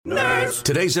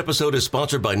Today's episode is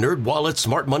sponsored by NerdWallet's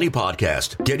Smart Money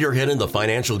Podcast. Get your head in the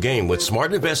financial game with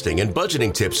smart investing and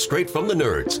budgeting tips straight from the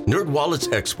nerds. NerdWallet's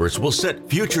experts will set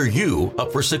future you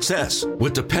up for success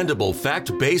with dependable,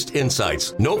 fact-based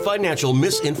insights. No financial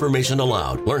misinformation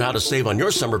allowed. Learn how to save on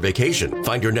your summer vacation,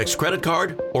 find your next credit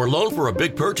card, or loan for a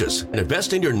big purchase, and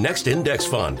invest in your next index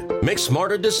fund. Make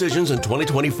smarter decisions in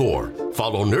 2024.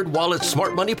 Follow NerdWallet's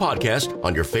Smart Money Podcast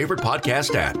on your favorite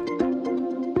podcast app.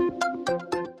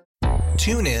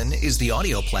 TuneIn is the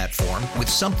audio platform with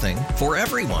something for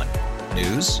everyone.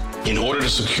 News. In order to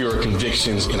secure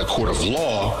convictions in a court of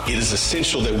law, it is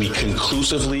essential that we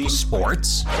conclusively.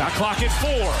 Sports. Shot clock at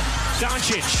 4.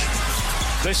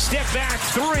 Doncic. The step back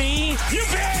 3. You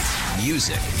bet.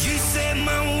 Music. You set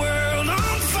my world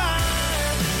on fire.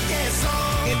 Yes,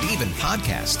 and even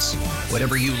podcasts.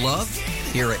 Whatever you love,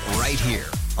 hear it right here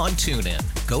on TuneIn.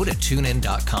 Go to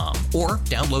TuneIn.com or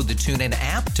download the TuneIn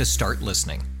app to start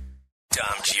listening.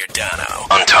 Dom Giordano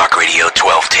on Talk Radio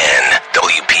 1210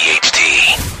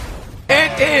 WPHT.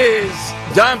 It is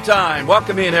Dom time.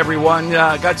 Welcome in, everyone.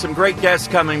 Got some great guests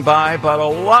coming by, but a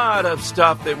lot of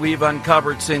stuff that we've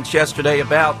uncovered since yesterday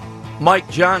about Mike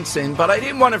Johnson. But I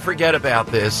didn't want to forget about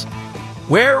this.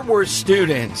 Where were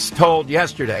students told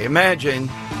yesterday? Imagine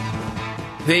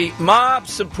the mob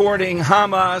supporting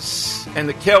Hamas and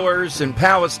the killers in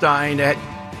Palestine at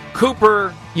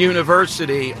Cooper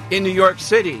University in New York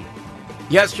City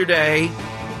yesterday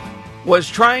was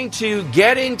trying to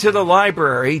get into the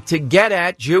library to get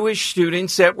at Jewish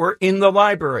students that were in the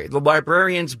library. The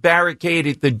librarians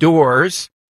barricaded the doors,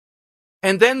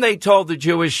 and then they told the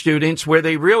Jewish students where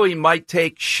they really might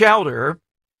take shelter,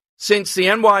 since the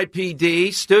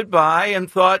NYPD stood by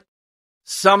and thought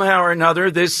somehow or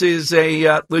another this is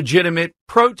a legitimate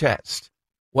protest.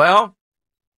 Well,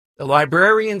 the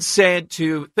librarians said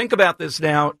to, think about this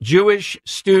now, Jewish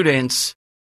students,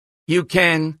 you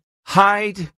can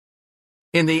hide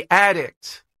in the attic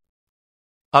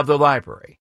of the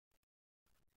library.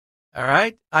 All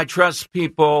right? I trust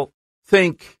people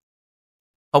think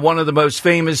of one of the most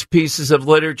famous pieces of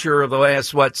literature of the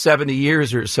last, 70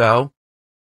 years or so.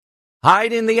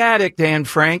 Hide in the attic, Dan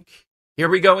Frank. Here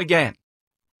we go again.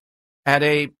 At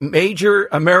a major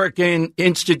American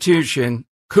institution,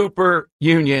 Cooper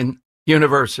Union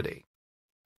University.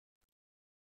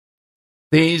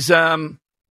 These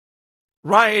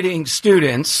rioting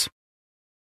students,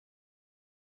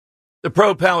 the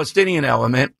pro-Palestinian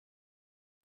element,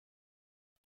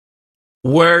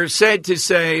 were said to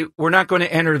say, we're not going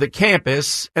to enter the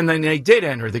campus. And then they did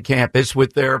enter the campus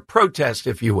with their protest,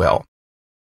 if you will.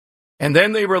 And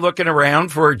then they were looking around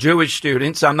for Jewish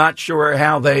students. I'm not sure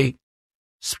how they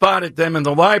spotted them in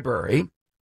the library.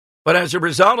 But as a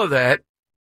result of that,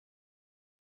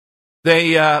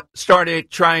 they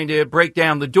started trying to break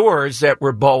down the doors that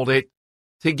were bolted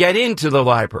to get into the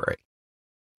library.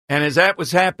 And as that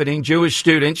was happening, Jewish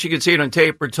students, you can see it on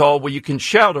tape, were told, well, you can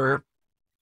shelter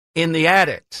in the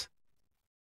attic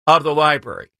of the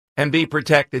library and be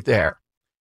protected there.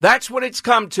 That's what it's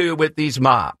come to with these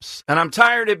mobs. And I'm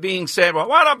tired of being said, well,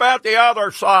 what about the other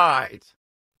side?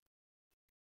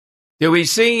 Do we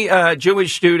see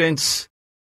Jewish students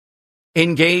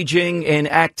engaging in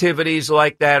activities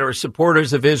like that or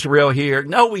supporters of Israel here?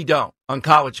 No, we don't on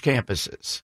college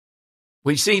campuses.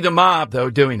 We see the mob,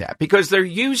 though, doing that because they're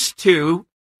used to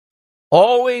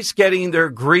always getting their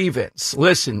grievance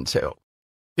listened to.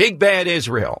 Big bad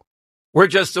Israel. We're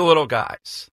just the little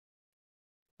guys.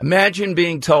 Imagine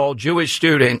being told, Jewish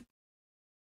student,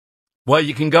 well,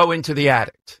 you can go into the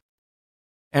attic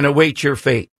and await your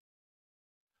fate.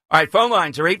 All right, phone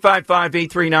lines are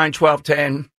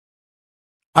 855-839-1210.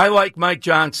 I like Mike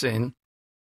Johnson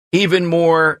even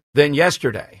more than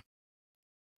yesterday.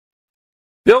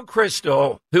 Bill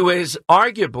Kristol, who is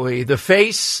arguably the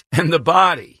face and the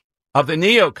body of the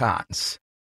neocons,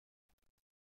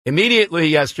 immediately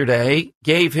yesterday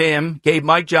gave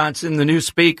Mike Johnson, the new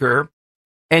speaker,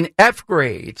 an F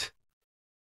grade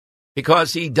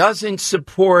because he doesn't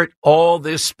support all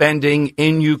this spending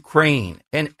in Ukraine.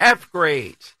 An F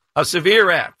grade, a severe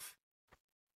F.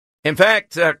 In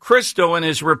fact, Kristol, in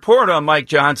his report on Mike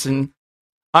Johnson,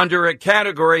 under a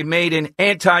category made an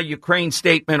anti-Ukraine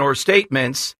statement or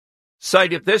statements,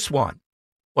 cited this one.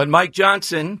 When Mike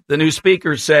Johnson, the new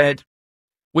speaker, said,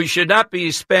 we should not be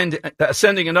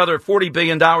sending another $40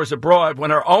 billion abroad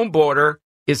when our own border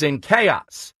is in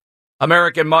chaos.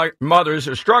 American mothers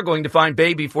are struggling to find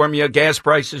baby formula, gas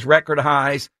prices record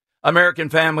highs, American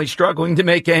families struggling to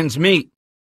make ends meet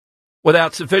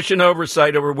without sufficient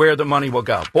oversight over where the money will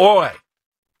go. Boy,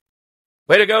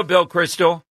 way to go, Bill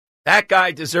Kristol. That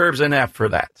guy deserves an F for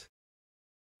that.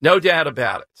 No doubt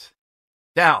about it.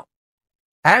 Now,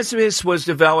 as this was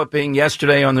developing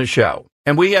yesterday on the show,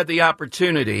 and we had the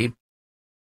opportunity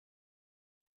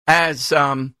as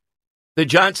the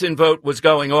Johnson vote was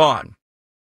going on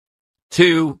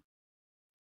to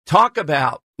talk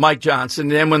about Mike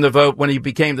Johnson, and then when he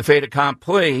became the fait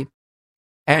accompli.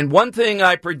 And one thing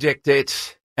I predicted,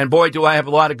 and boy, do I have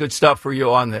a lot of good stuff for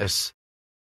you on this.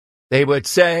 They would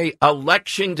say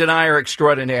election denier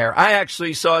extraordinaire. I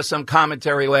actually saw some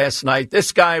commentary last night.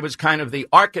 This guy was kind of the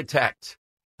architect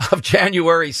of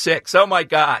January 6th. Oh, my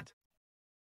God.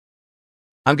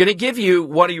 I'm going to give you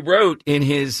what he wrote in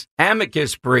his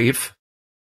amicus brief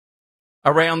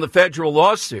around the federal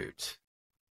lawsuit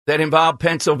that involved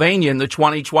Pennsylvania in the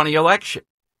 2020 election.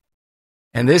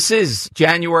 And this is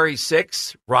January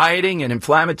 6th, rioting and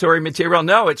inflammatory material.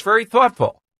 No, it's very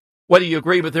thoughtful, whether you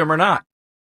agree with him or not.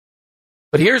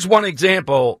 But here's one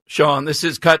example, Sean. This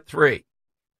is cut 3.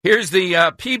 Here's the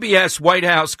PBS White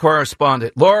House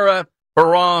correspondent, Laura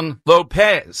Barron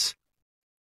Lopez.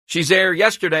 She's there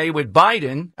yesterday with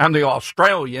Biden. I'm the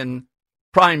Australian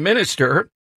prime minister.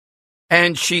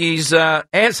 And she's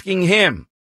asking him,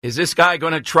 is this guy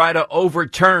going to try to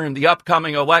overturn the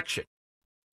upcoming election?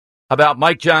 About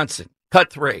Mike Johnson.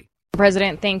 Cut 3.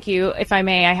 President, thank you. If I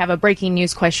may, I have a breaking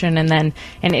news question and then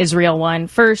an Israel one.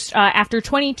 First, after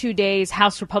 22 days,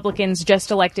 House Republicans just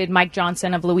elected Mike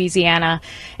Johnson of Louisiana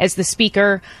as the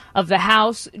Speaker of the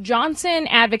House. Johnson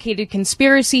advocated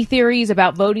conspiracy theories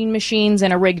about voting machines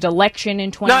and a rigged election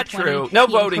in 2020. Not true. No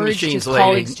voting machines, lady.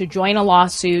 Colleagues to join a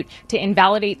lawsuit to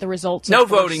invalidate the results. No of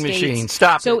 4 voting states. machines.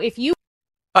 Stop. So if you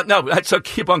no, so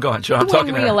keep on going, Sean. I'm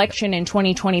talking about re-election in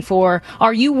 2024.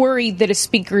 Are you worried that a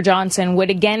Speaker Johnson would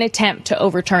again attempt to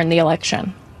overturn the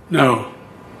election? No.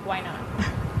 Why not?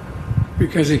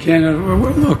 Because he can't.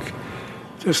 Look,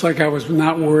 just like I was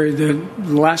not worried that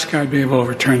the last guy would be able to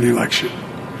overturn the election.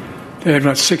 They had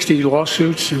about 60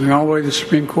 lawsuits and all the way to the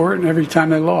Supreme Court, and every time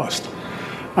they lost.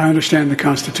 I understand the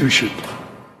Constitution.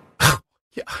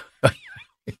 Yeah.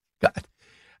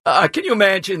 God. Can you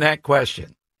imagine that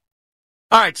question?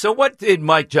 All right, so what did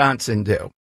Mike Johnson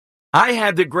do? I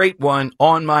had the great one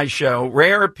on my show,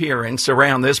 rare appearance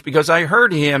around this, because I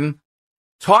heard him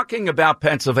talking about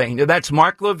Pennsylvania. That's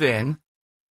Mark Levin.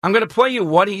 I'm going to play you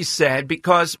what he said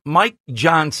because Mike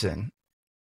Johnson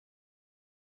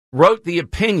wrote the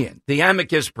opinion, the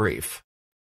amicus brief,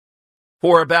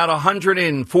 for about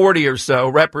 140 or so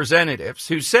representatives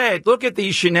who said, look at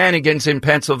these shenanigans in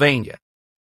Pennsylvania.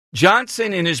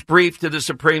 Johnson, in his brief to the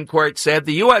Supreme Court, said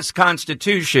the U.S.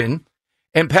 Constitution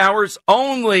empowers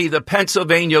only the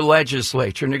Pennsylvania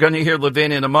legislature. And you're going to hear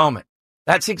Levin in a moment.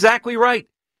 That's exactly right.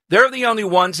 They're the only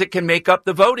ones that can make up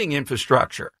the voting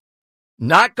infrastructure.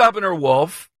 Not Governor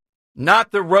Wolf,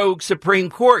 not the rogue Supreme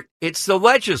Court. It's the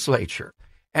legislature.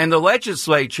 And the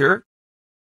legislature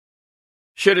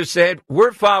should have said,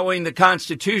 we're following the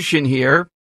Constitution here.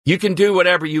 You can do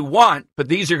whatever you want, but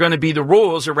these are going to be the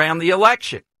rules around the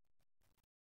election.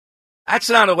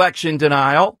 That's not election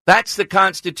denial. That's the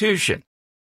Constitution.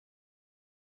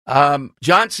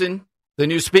 Johnson, the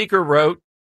new speaker, wrote,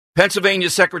 Pennsylvania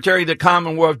Secretary of the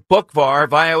Commonwealth Bookvar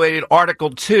violated Article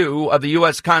 2 of the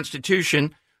U.S.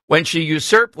 Constitution when she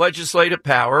usurped legislative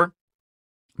power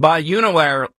by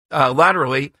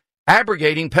unilaterally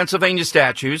abrogating Pennsylvania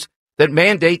statutes that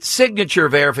mandate signature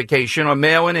verification on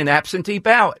mail-in and absentee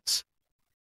ballots.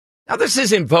 Now, this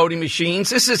isn't voting machines.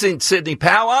 This isn't Sidney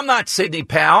Powell. I'm not Sidney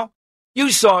Powell. You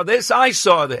saw this. I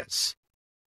saw this.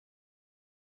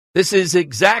 This is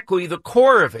exactly the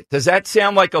core of it. Does that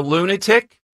sound like a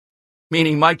lunatic?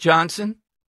 Meaning Mike Johnson?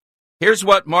 Here's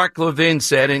what Mark Levin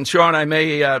said. And Sean, I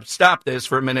may stop this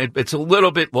for a minute. It's a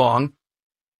little bit long.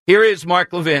 Here is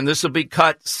Mark Levin. This will be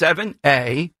cut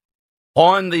 7A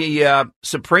on the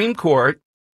Supreme Court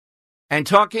and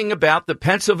talking about the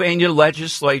Pennsylvania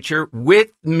legislature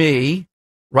with me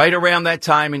right around that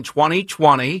time in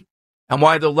 2020 and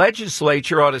why the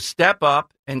legislature ought to step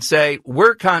up and say,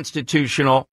 we're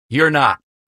constitutional, you're not.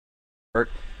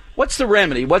 What's the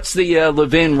remedy? What's the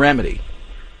Levin remedy?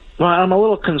 Well, I'm a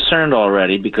little concerned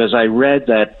already because I read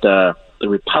that the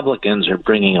Republicans are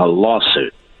bringing a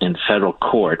lawsuit in federal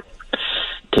court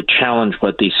to challenge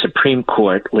what the Supreme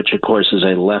Court, which of course is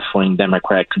a left-wing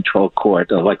Democrat-controlled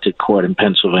court, elected court in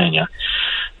Pennsylvania,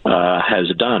 has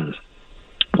done,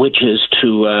 which is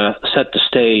to set the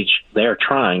stage. They're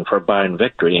trying for Biden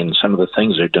victory in some of the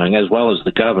things they're doing, as well as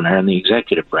the governor and the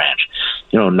executive branch.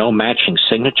 You know, no matching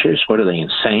signatures. What are they,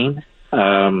 insane?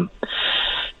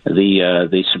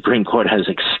 The Supreme Court has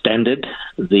extended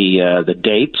the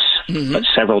dates,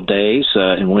 several days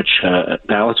in which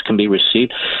ballots can be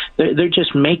received. They're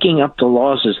just making up the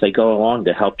laws as they go along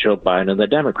to help Joe Biden and the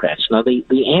Democrats. Now,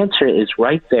 the answer is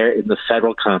right there in the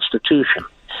federal Constitution.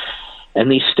 And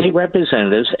these state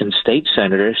representatives and state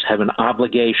senators have an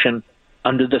obligation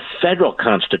under the federal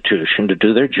Constitution to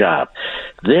do their job.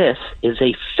 This is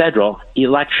a federal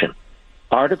election.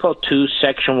 Article 2,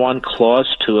 Section 1,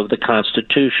 Clause 2 of the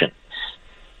Constitution.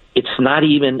 It's not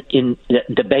even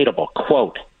debatable.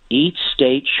 Quote, each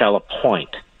state shall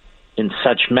appoint in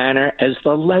such manner as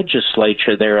the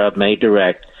legislature thereof may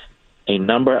direct a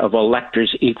number of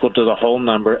electors equal to the whole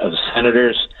number of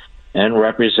senators and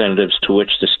representatives to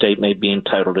which the state may be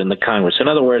entitled in the Congress. In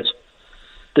other words,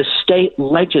 the state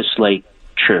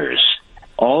legislatures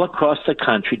all across the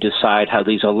country decide how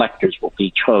these electors will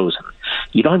be chosen.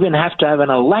 You don't even have to have an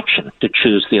election to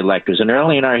choose the electors. And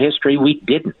early in our history, we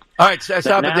didn't. All right, so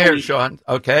stop it there, Sean.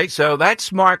 Okay, so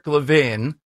that's Mark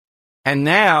Levin. And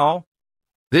now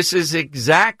this is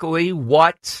exactly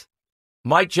what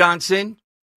Mike Johnson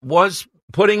was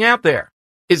putting out there.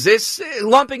 Is this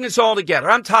lumping us all together?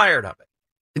 I'm tired of it.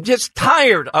 I'm just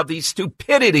tired of the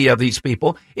stupidity of these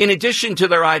people, in addition to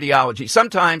their ideology.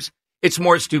 Sometimes it's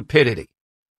more stupidity,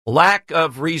 lack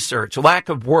of research, lack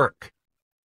of work.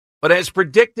 But as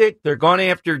predicted, they're going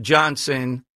after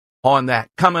Johnson on that.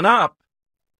 Coming up,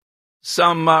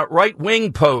 some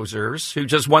right-wing posers who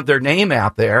just want their name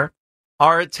out there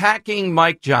are attacking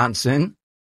Mike Johnson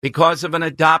because of an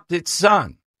adopted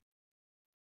son.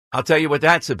 I'll tell you what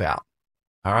that's about.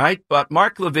 All right. But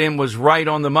Mark Levin was right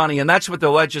on the money, and that's what the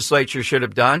legislature should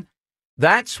have done.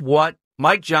 That's what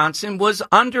Mike Johnson was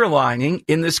underlining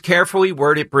in this carefully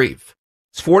worded brief.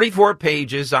 It's 44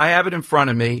 pages. I have it in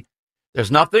front of me. There's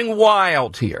nothing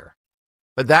wild here,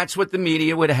 but that's what the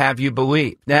media would have you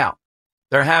believe. Now,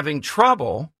 they're having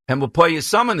trouble, and we'll play you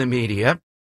some of the media,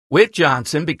 with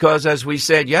Johnson because, as we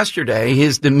said yesterday,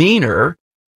 his demeanor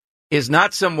is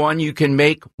not someone you can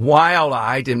make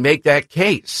wild-eyed and make that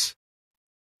case.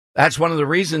 That's one of the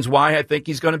reasons why I think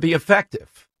he's going to be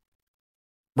effective.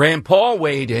 Rand Paul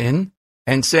weighed in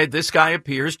and said this guy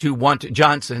appears to want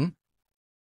Johnson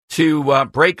to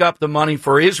break up the money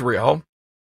for Israel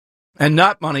and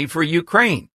not money for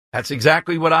Ukraine. That's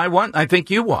exactly what I want. I think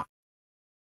you want.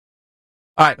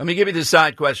 All right, let me give you the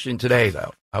side question today,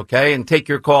 though, okay, and take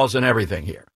your calls and everything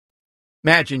here.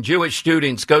 Imagine Jewish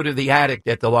students go to the attic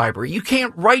at the library. You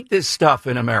can't write this stuff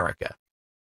in America.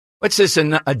 What's this,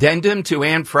 an addendum to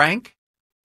Anne Frank?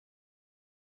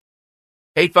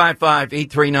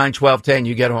 855-839-1210,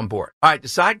 you get on board. All right, the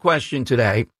side question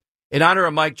today, in honor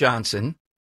of Mike Johnson,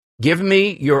 give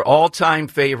me your all-time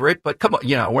favorite, but come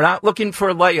on, we're not looking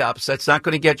for layups. That's not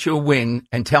going to get you a win,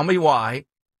 and tell me why.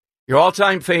 Your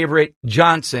all-time favorite,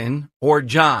 Johnson or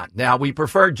John. Now, we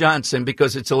prefer Johnson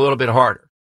because it's a little bit harder.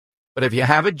 But if you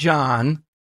have a John,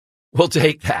 we'll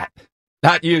take that.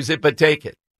 Not use it, but take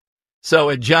it. So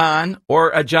a John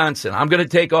or a Johnson. I'm going to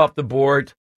take off the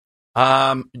board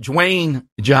Dwayne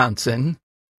Johnson,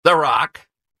 The Rock,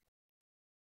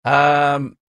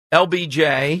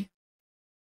 LBJ.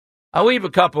 I'll leave a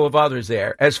couple of others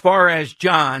there. As far as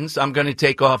Johns, I'm going to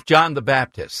take off John the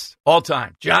Baptist. All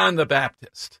time, John the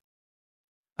Baptist.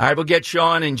 All right, we'll get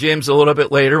Sean and Jim's a little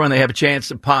bit later when they have a chance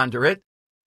to ponder it.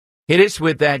 Hit us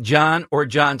with that John or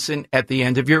Johnson at the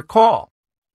end of your call.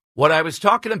 What I was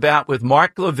talking about with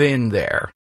Mark Levin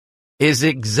there is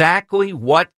exactly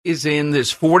what is in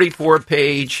this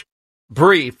 44-page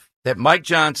brief that Mike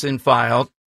Johnson filed.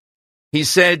 He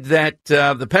said that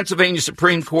the Pennsylvania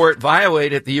Supreme Court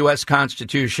violated the U.S.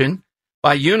 Constitution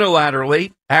by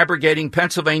unilaterally abrogating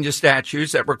Pennsylvania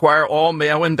statutes that require all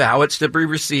mail-in ballots to be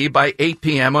received by 8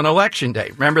 p.m. on Election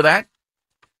Day. Remember that?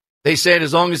 They said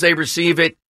as long as they receive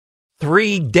it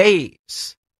 3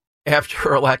 days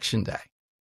after Election Day.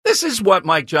 This is what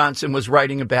Mike Johnson was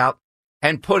writing about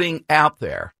and putting out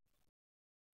there.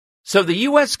 So the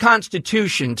U.S.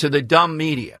 Constitution to the dumb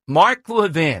media, Mark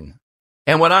Levin,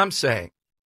 and what I'm saying,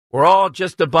 we're all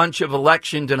just a bunch of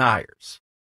election deniers.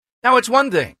 Now, it's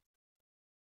one thing.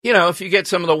 If you get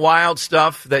some of the wild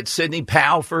stuff that Sidney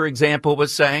Powell, for example,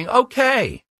 was saying,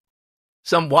 okay,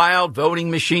 some wild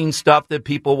voting machine stuff that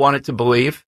people wanted to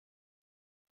believe.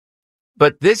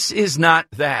 But this is not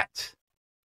that.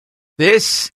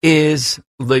 This is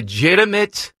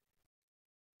legitimate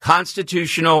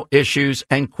constitutional issues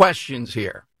and questions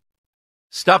here.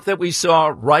 Stuff that we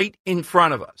saw right in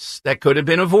front of us that could have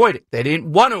been avoided. They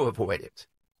didn't want to avoid it.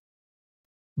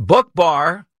 Book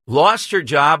Barr lost her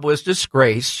job, was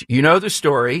disgraced. You know the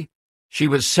story. She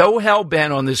was so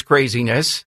hell-bent on this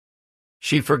craziness.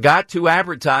 She forgot to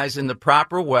advertise in the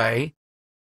proper way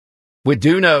with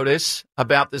due notice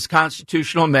about this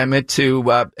constitutional amendment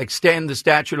to extend the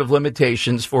statute of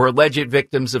limitations for alleged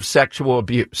victims of sexual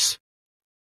abuse.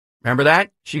 Remember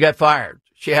that? She got fired.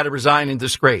 She had to resign in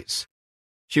disgrace.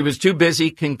 She was too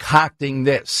busy concocting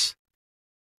this.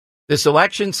 This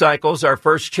election cycle is our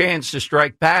first chance to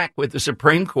strike back with the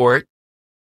Supreme Court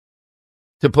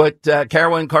to put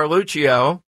Carolyn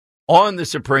Carluccio on the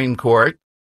Supreme Court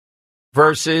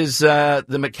versus the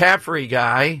McCaffrey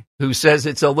guy who says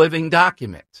it's a living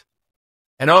document.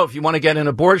 And, if you want to get an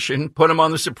abortion, put him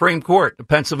on the Supreme Court of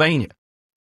Pennsylvania.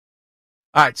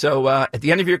 All right, so at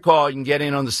the end of your call, you can get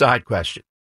in on the side question.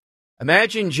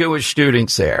 Imagine Jewish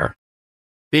students there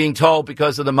being told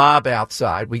because of the mob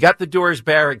outside, we got the doors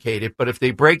barricaded, but if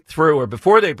they break through or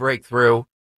before they break through,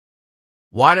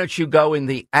 why don't you go in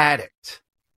the attic?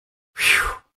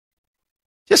 Whew.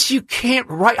 Just you can't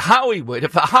write Hollywood.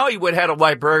 If Hollywood had a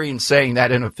librarian saying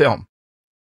that in a film,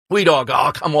 we'd all go,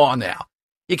 oh, come on now.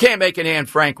 You can't make an Anne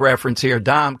Frank reference here,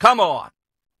 Dom. Come on.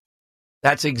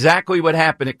 That's exactly what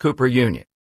happened at Cooper Union.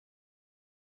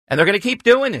 And they're going to keep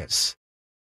doing this.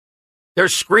 They're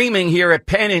screaming here at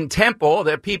Penn and Temple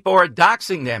that people are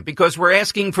doxing them because we're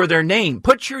asking for their name.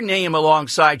 Put your name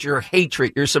alongside your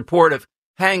hatred, your support of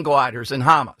hang gliders and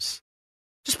Hamas.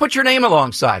 Just put your name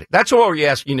alongside it. That's all we're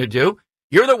asking you to do.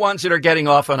 You're the ones that are getting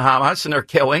off on Hamas and are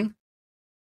killing.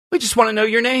 We just want to know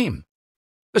your name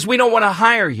because we don't want to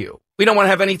hire you. We don't want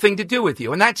to have anything to do with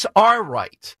you. And that's our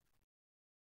right.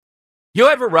 You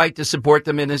have a right to support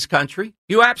them in this country.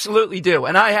 You absolutely do.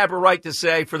 And I have a right to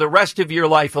say for the rest of your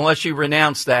life, unless you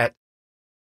renounce that,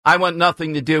 I want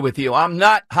nothing to do with you. I'm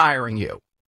not hiring you.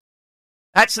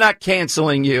 That's not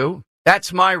canceling you.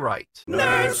 That's my right.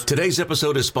 Nerds. Today's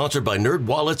episode is sponsored by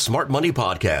NerdWallet's Smart Money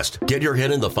Podcast. Get your head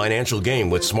in the financial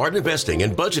game with smart investing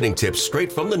and budgeting tips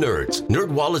straight from the nerds.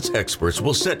 NerdWallet's experts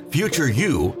will set future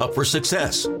you up for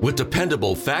success with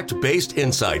dependable, fact-based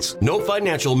insights. No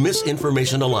financial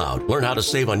misinformation allowed. Learn how to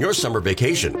save on your summer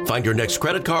vacation, find your next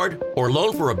credit card, or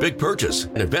loan for a big purchase,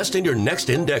 and invest in your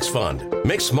next index fund.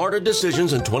 Make smarter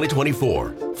decisions in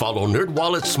 2024. Follow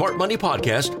NerdWallet's Smart Money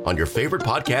Podcast on your favorite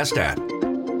podcast app.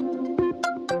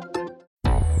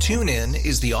 TuneIn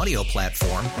is the audio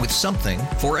platform with something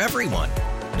for everyone.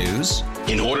 News.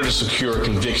 In order to secure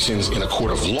convictions in a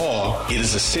court of law, it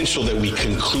is essential that we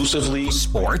conclusively.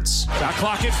 Sports. Shot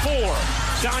clock at 4.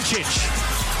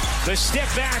 Doncic. The step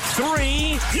back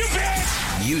 3. You bet.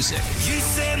 Music. You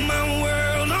set my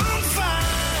world on fire.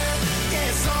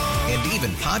 Yes, and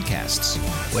even podcasts.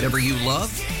 Whatever you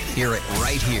love, hear it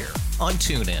right here on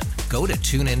TuneIn. Go to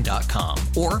TuneIn.com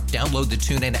or download the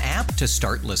TuneIn app to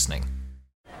start listening.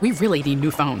 We really need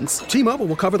new phones. T-Mobile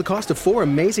will cover the cost of 4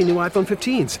 amazing new iPhone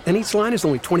 15s, and each line is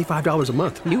only $25 a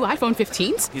month. New iPhone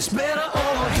 15s? It's better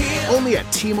over here. Only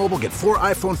at T-Mobile, get 4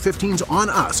 iPhone 15s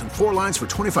on us and 4 lines for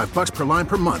 $25 per line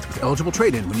per month with eligible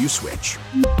trade-in when you switch.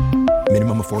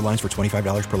 Minimum of 4 lines for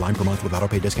 $25 per line per month with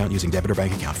autopay discount using debit or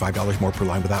bank account. $5 more per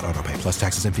line without autopay, plus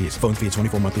taxes and fees. Phone fee at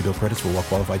 24 monthly bill credits for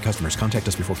well-qualified customers. Contact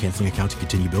us before canceling account to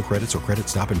continue bill credits or credit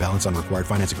stop and balance on required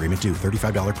finance agreement due.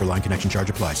 $35 per line connection charge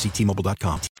applies. See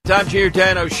T-Mobile.com. Tom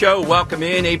Giordano Show. Welcome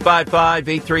in.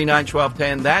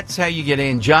 855-839-1210. That's how you get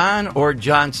in. John or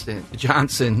Johnson?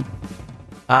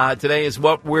 Today is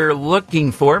what we're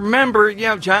looking for. Remember,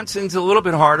 Johnson's a little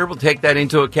bit harder. We'll take that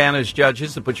into account as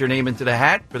judges to put your name into the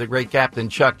hat for the great Captain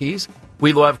Chucky's.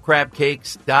 We love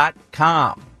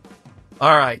crabcakes.com.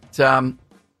 All right.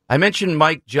 I mentioned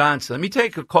Mike Johnson. Let me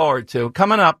take a call or two.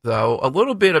 Coming up, though, a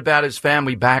little bit about his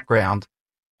family background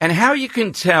and how you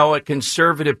can tell a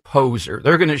conservative poser.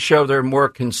 They're going to show they're more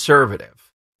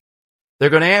conservative. They're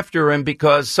going after him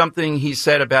because something he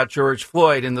said about George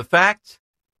Floyd and the fact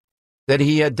that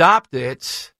he adopted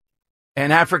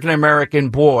an African-American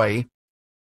boy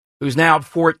who's now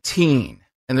 14.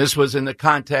 And this was in the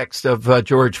context of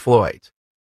George Floyd.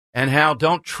 And how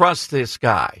don't trust this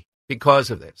guy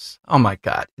because of this. Oh, my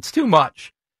God. It's too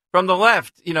much. From the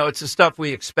left, it's the stuff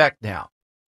we expect now.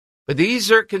 But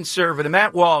these are conservative.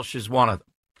 Matt Walsh is one of them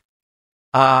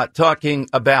talking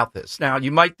about this. Now,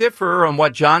 you might differ on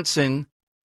what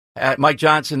Mike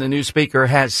Johnson, the new speaker,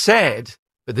 has said.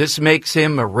 But this makes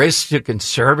him a risk to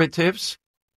conservatives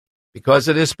because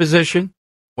of this position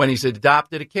when he's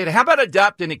adopted a kid. How about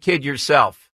adopting a kid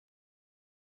yourself?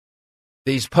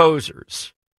 These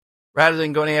posers, rather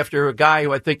than going after a guy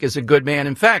who I think is a good man.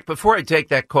 In fact, before I take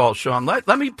that call, Sean, let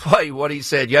me play what he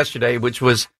said yesterday, which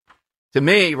was, to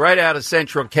me, right out of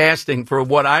central casting for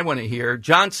what I want to hear.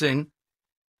 Johnson,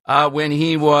 when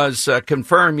he was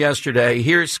confirmed yesterday,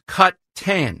 here's cut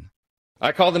 10.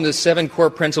 I call them the 7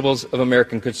 core principles of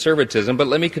American conservatism, but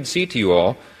let me concede to you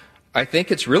all, I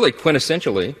think it's really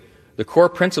quintessentially the core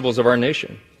principles of our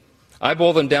nation. I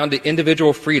boil them down to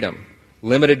individual freedom,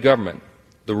 limited government,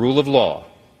 the rule of law,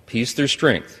 peace through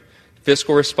strength,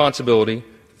 fiscal responsibility,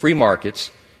 free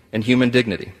markets, and human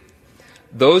dignity.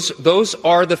 Those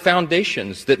are the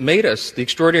foundations that made us the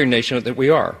extraordinary nation that we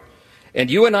are. And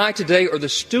you and I today are the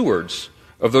stewards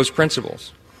of those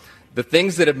principles. The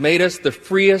things that have made us the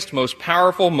freest, most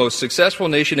powerful, most successful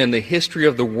nation in the history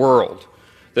of the world.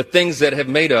 The things that have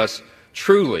made us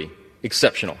truly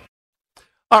exceptional.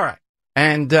 All right.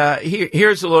 And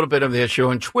here's a little bit of the issue.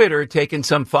 On Twitter, taking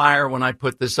some fire when I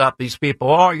put this up. These people,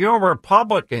 oh, you're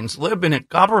Republicans living in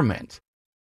government.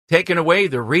 Taking away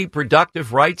the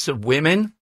reproductive rights of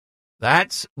women.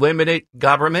 That's limited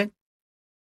government.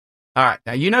 All right.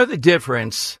 Now, you know the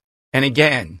difference. And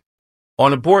again,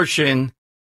 on abortion,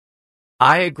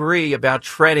 I agree about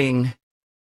treading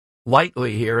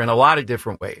lightly here in a lot of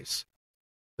different ways.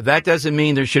 But that doesn't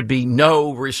mean there should be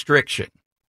no restriction.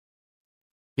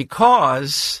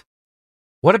 Because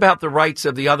what about the rights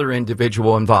of the other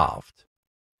individual involved?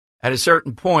 At a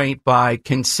certain point, by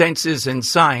consensus and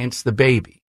science, the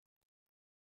baby.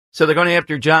 So they're going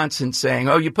after Johnson saying,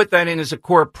 oh, you put that in as a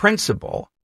core principle.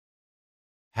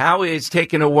 How is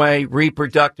taking away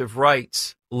reproductive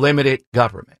rights limited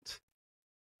government?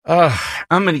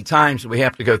 How many times do we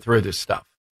have to go through this stuff?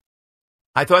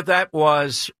 I thought that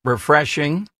was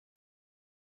refreshing.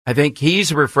 I think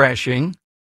he's refreshing.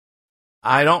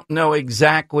 I don't know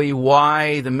exactly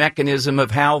why the mechanism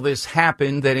of how this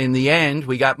happened, that in the end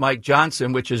we got Mike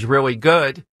Johnson, which is really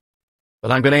good.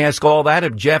 But I'm going to ask all that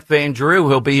of Jeff Van Drew.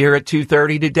 He'll be here at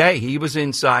 2:30 today. He was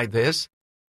inside this.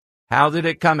 How did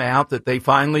it come out that they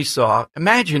finally saw?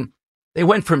 Imagine they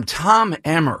went from Tom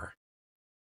Emmer,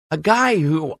 a guy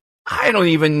who I don't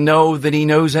even know that he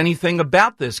knows anything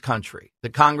about this country, the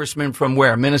congressman from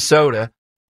where? Minnesota,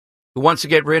 who wants to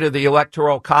get rid of the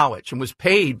Electoral College and was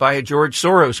paid by a George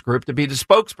Soros group to be the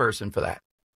spokesperson for that,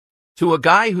 to a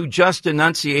guy who just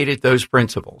enunciated those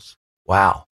principles.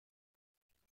 Wow.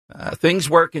 Things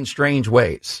work in strange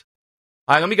ways.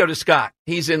 All right, let me go to Scott.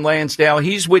 He's in Lansdale.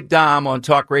 He's with Dom on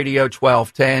Talk Radio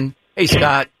 1210. Hey,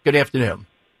 Scott. Good afternoon.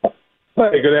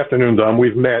 Hey, good afternoon, Dom.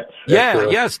 We've met.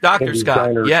 Yes, Dr.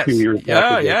 Scott. Yes.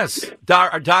 Yes.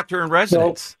 Our doctor in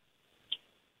residence.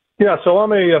 So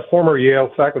I'm a former Yale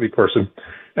faculty person,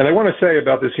 and I want to say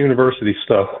about this university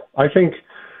stuff, I think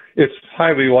it's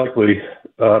highly likely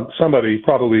somebody,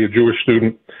 probably a Jewish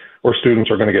student or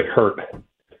students, are going to get hurt.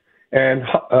 And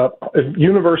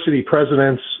university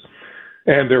presidents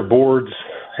and their boards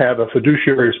have a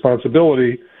fiduciary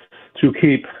responsibility to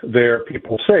keep their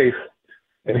people safe.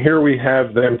 And here we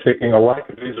have them taking a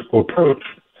lackadaisical approach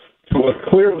to what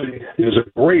clearly is a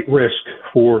great risk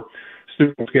for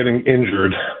students getting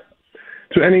injured.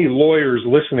 To any lawyers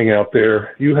listening out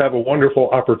there, you have a wonderful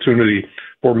opportunity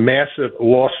for massive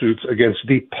lawsuits against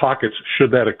deep pockets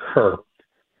should that occur.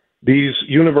 These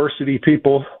university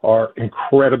people are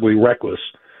incredibly reckless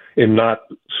in not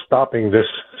stopping this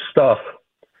stuff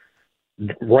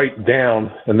right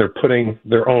down, and they're putting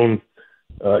their own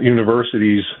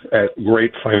universities at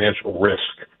great financial risk.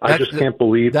 I just can't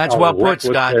believe that's well put,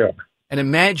 Scott. And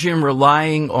imagine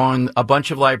relying on a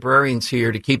bunch of librarians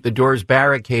here to keep the doors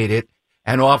barricaded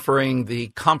and offering the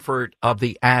comfort of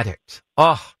the addict.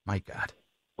 Oh, my God.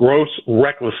 Gross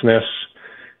recklessness.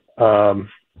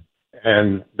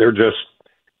 And they're just,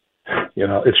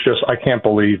 it's just, I can't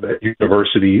believe that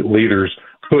university leaders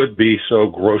could be so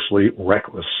grossly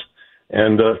reckless.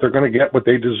 And they're going to get what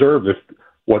they deserve if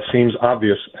what seems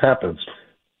obvious happens.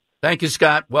 Thank you,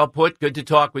 Scott. Well put. Good to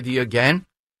talk with you again.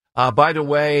 By the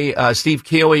way, Steve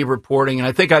Keeley reporting, and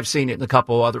I think I've seen it in a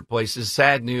couple other places,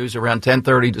 sad news around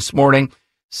 10:30 this morning.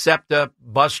 SEPTA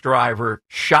bus driver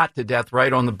shot to death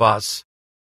right on the bus.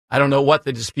 I don't know what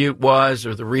the dispute was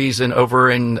or the reason over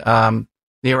in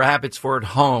near Abbotsford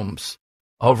Homes,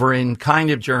 over in kind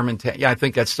of Germantown. Yeah, I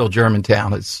think that's still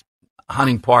Germantown. It's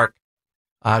Hunting Park.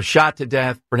 Shot to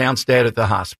death, pronounced dead at the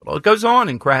hospital. It goes on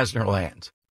in Krasner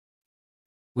Land.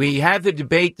 We had the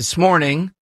debate this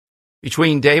morning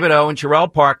between David O. and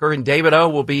Sherelle Parker, and David O.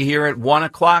 will be here at 1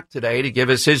 o'clock today to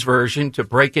give us his version, to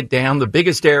break it down. The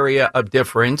biggest area of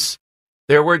difference,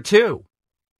 there were two.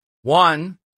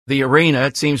 One, the arena.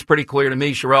 It seems pretty clear to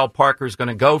me Sherelle Parker is going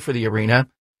to go for the arena.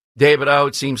 David O.,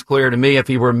 it seems clear to me, if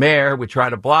he were mayor, would try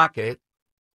to block it.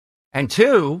 And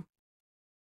two,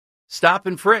 stop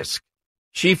and frisk.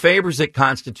 She favors it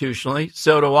constitutionally.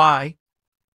 So do I.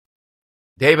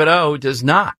 David O. does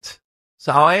not.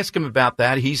 So I'll ask him about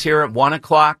that. He's here at 1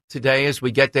 o'clock today as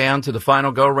we get down to the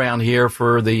final go-round here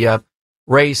for the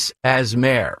race as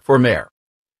for mayor.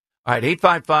 All right,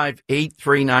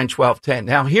 855-839-1210.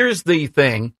 Now, here's the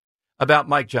thing about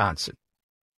Mike Johnson.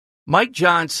 Mike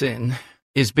Johnson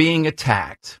is being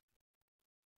attacked.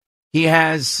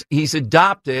 He's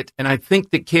adopted, and I think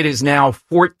the kid is now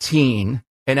 14,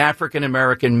 an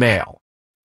African-American male.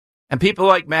 And people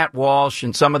like Matt Walsh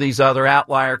and some of these other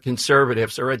outlier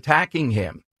conservatives are attacking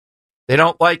him. They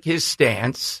don't like his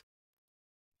stance,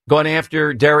 going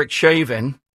after Derek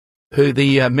Chauvin, who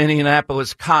the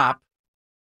Minneapolis cop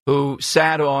who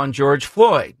sat on George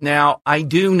Floyd. Now, I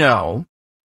do know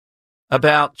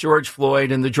about George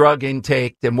Floyd and the drug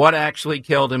intake and what actually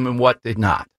killed him and what did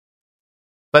not.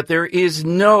 But there is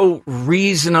no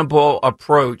reasonable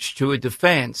approach to a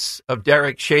defense of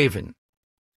Derek Chauvin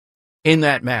in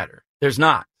that matter. There's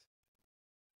not.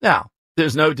 Now,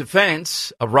 there's no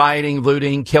defense of rioting,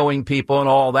 looting, killing people, and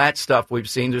all that stuff we've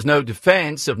seen. There's no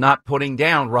defense of not putting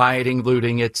down rioting,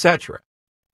 looting, etc.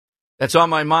 That's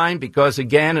on my mind because,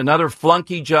 again, another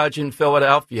flunky judge in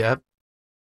Philadelphia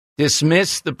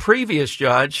dismissed the previous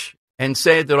judge and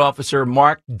said that Officer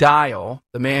Mark Dial,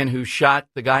 the man who shot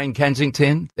the guy in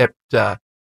Kensington that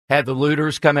had the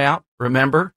looters come out,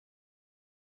 remember,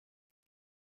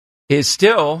 is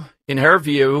still, in her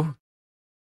view,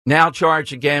 now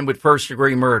charged again with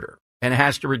first-degree murder and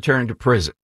has to return to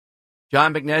prison.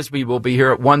 John McNesby will be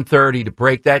here at 1:30 to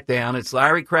break that down. It's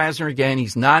Larry Krasner again.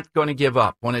 He's not going to give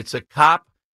up. When it's a cop,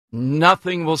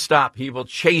 nothing will stop. He will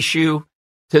chase you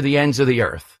to the ends of the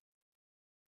earth.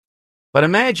 But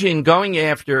imagine going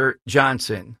after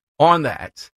Johnson on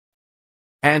that.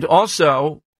 And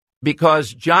also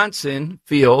because Johnson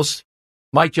feels,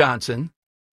 Mike Johnson,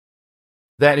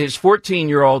 that his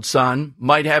 14-year-old son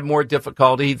might have more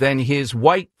difficulty than his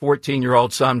white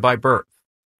 14-year-old son by birth.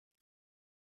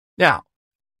 Now,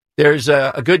 there's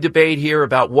a good debate here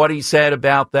about what he said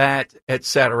about that,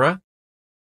 etc.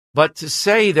 But to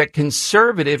say that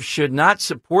conservatives should not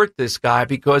support this guy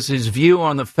because his view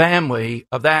on the family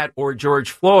of that or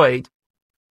George Floyd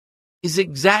is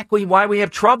exactly why we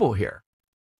have trouble here.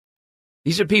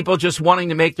 These are people just wanting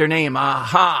to make their name.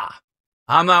 Aha!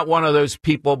 I'm not one of those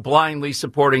people blindly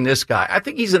supporting this guy. I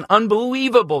think he's an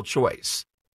unbelievable choice.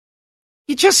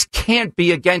 You just can't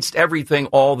be against everything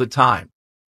all the time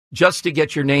just to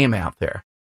get your name out there.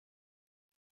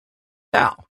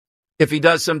 Now, if he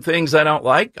does some things I don't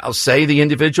like, I'll say the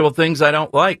individual things I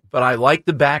don't like, but I like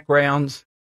the backgrounds.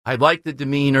 I like the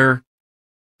demeanor.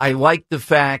 I like the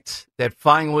fact that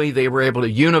finally they were able to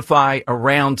unify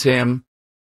around him.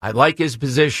 I like his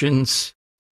positions,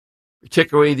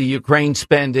 particularly the Ukraine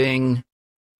spending,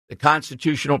 the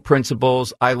constitutional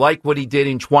principles. I like what he did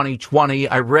in 2020.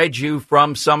 I read you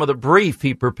from some of the brief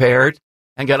he prepared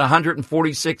and got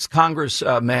 146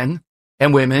 congressmen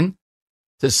and women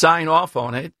to sign off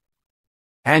on it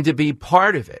and to be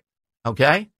part of it,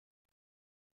 okay?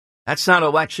 That's not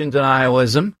election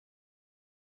denialism.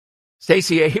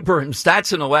 Stacey Abrams,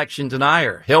 that's an election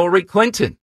denier. Hillary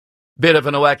Clinton, bit of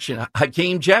an election.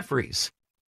 Hakeem Jeffries,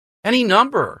 any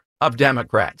number of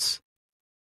Democrats.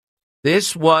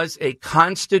 This was a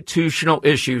constitutional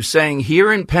issue saying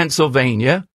here in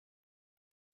Pennsylvania,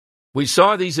 we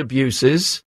saw these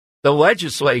abuses. The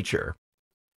legislature,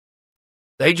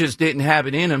 they just didn't have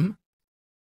it in them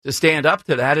to stand up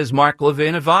to that, as Mark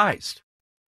Levin advised.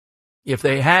 If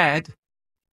they had,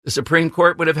 the Supreme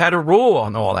Court would have had a rule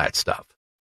on all that stuff.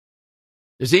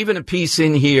 There's even a piece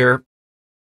in here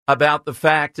about the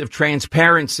fact of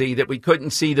transparency that we couldn't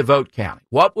see the vote counting.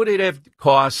 What would it have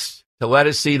cost to let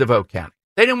us see the vote counting?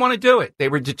 They didn't want to do it. They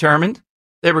were determined.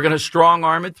 They were going to strong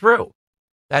arm it through.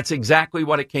 That's exactly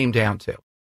what it came down to.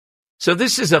 So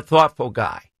this is a thoughtful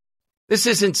guy. This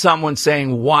isn't someone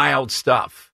saying wild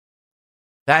stuff.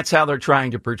 That's how they're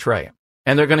trying to portray him.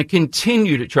 And they're going to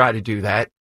continue to try to do that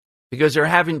because they're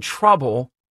having trouble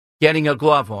getting a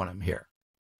glove on him here.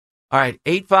 All right,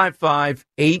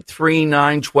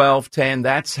 855-839-1210.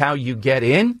 That's how you get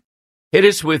in. Hit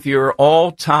us with your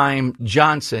all-time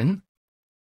Johnson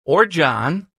or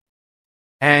John.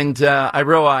 And I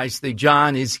realize the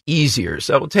John is easier,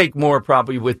 so we'll take more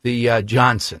probably with the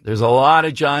Johnson. There's a lot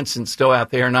of Johnsons still out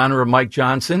there in honor of Mike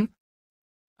Johnson.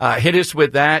 Hit us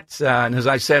with that. And as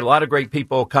I said, a lot of great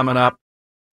people coming up.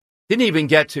 Didn't even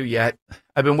get to yet.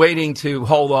 I've been waiting to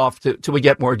hold off till we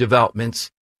get more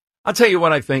developments. I'll tell you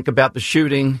what I think about the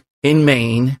shooting in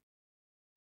Maine.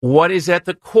 What is at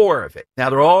the core of it?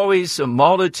 Now, there are always a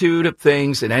multitude of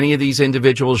things in any of these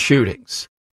individual shootings.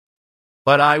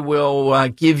 But I will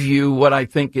give you what I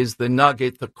think is the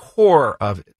nugget, the core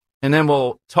of it. And then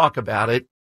we'll talk about it.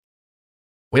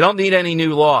 We don't need any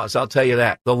new laws, I'll tell you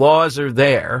that. The laws are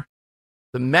there.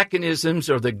 The mechanisms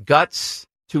or the guts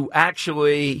to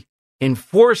actually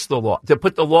enforce the law, to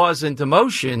put the laws into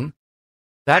motion,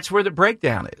 that's where the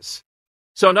breakdown is.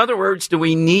 So in other words, do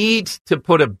we need to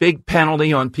put a big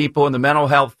penalty on people in the mental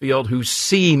health field who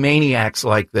see maniacs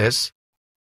like this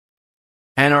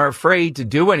and are afraid to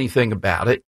do anything about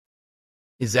it?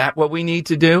 Is that what we need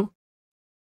to do?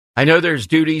 I know there's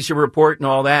duties to report and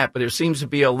all that, but there seems to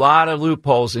be a lot of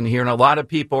loopholes in here, and a lot of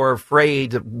people are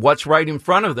afraid of what's right in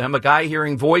front of them. A guy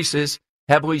hearing voices,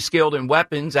 heavily skilled in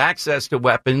weapons, access to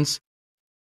weapons,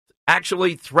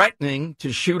 actually threatening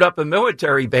to shoot up a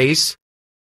military base,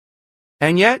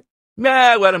 and yet,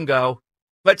 let him go.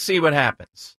 Let's see what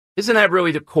happens. Isn't that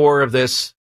really the core of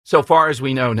this, so far as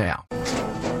we know now?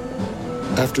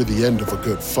 After the end of a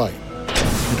good fight,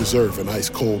 you deserve an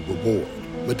ice-cold reward.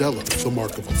 Modelo, the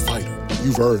mark of a fighter.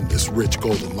 You've earned this rich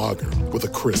golden lager with a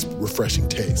crisp, refreshing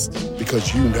taste.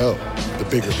 Because you know, the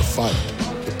bigger the fight,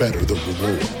 the better the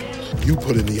reward. You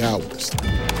put in the hours,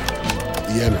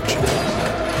 the energy,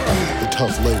 the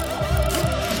tough labor.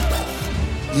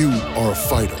 You are a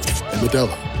fighter, and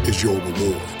Modelo is your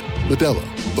reward.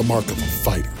 Modelo, the mark of a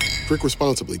fighter. Drink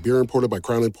responsibly. Beer imported by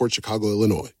Crown Imports, Chicago,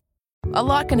 Illinois. A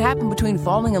lot can happen between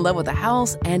falling in love with a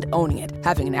house and owning it.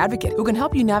 Having an advocate who can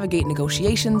help you navigate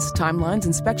negotiations, timelines,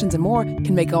 inspections, and more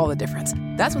can make all the difference.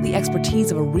 That's what the expertise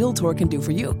of a Realtor can do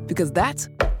for you, because that's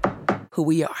who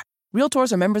we are.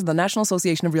 Realtors are members of the National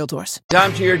Association of Realtors.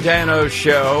 Dom Giordano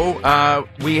Show.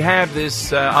 We have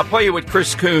this, I'll play you what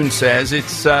Chris Kuhn says.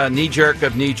 It's knee-jerk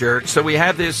of knee-jerk. So we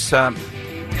have this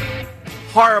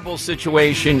horrible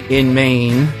situation in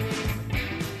Maine.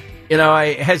 You know,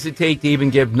 I hesitate to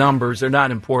even give numbers. They're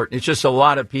not important. It's just a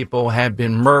lot of people have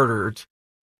been murdered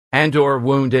and or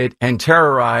wounded and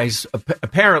terrorized,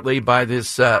 apparently, by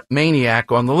this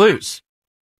maniac on the loose.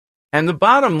 And the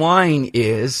bottom line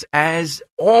is, as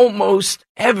almost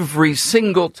every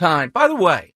single time, by the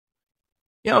way,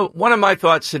 you know, one of my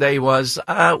thoughts today was,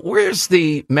 where's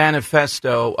the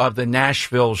manifesto of the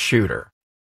Nashville shooter?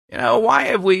 You know, why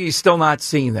have we still not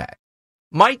seen that?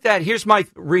 Here's my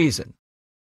reason.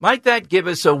 Might that give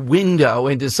us a window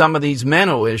into some of these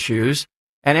mental issues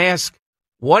and ask,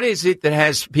 what is it that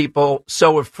has people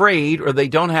so afraid, or they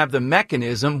don't have the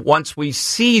mechanism once we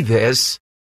see this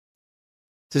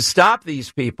to stop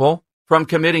these people from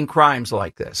committing crimes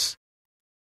like this?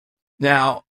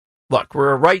 Now, look,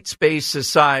 we're a rights-based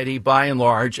society by and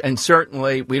large, and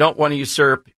certainly we don't want to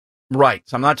usurp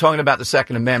rights. I'm not talking about the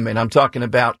Second Amendment. I'm talking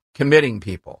about committing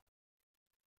people.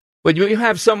 But you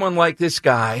have someone like this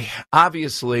guy,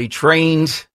 obviously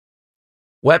trained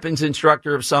weapons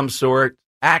instructor of some sort,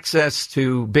 access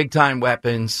to big-time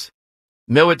weapons,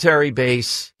 military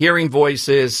base, hearing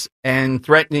voices, and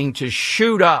threatening to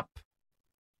shoot up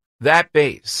that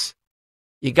base.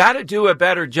 You got to do a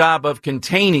better job of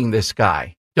containing this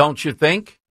guy, don't you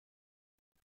think?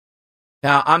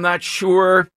 Now, I'm not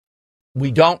sure. We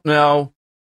don't know.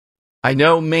 I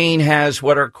know Maine has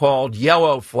what are called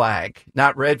yellow flag,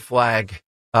 not red flag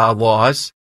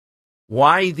laws.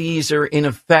 Why these are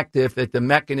ineffective, that the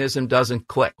mechanism doesn't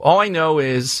click. All I know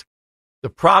is the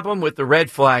problem with the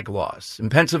red flag laws. In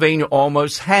Pennsylvania,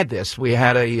 almost had this. We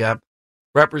had a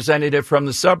representative from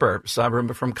the suburbs, I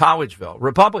remember from Collegeville,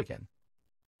 Republican.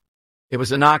 It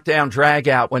was a knockdown, drag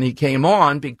out when he came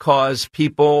on because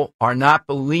people are not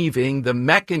believing the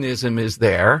mechanism is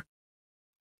there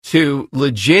to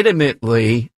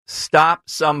legitimately stop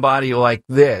somebody like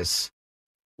this,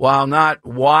 while not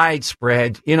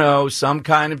widespread, you know, some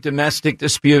kind of domestic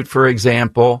dispute, for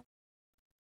example.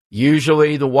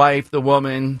 Usually the wife, the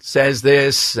woman, says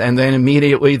this, and then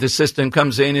immediately the system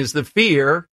comes in as the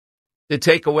fear to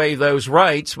take away those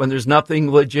rights when there's nothing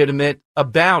legitimate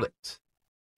about it.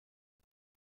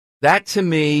 That, to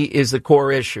me, is the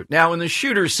core issue. Now, when the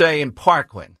shooters say in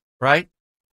Parkland, right?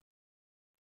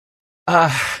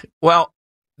 Well,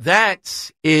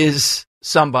 that is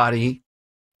somebody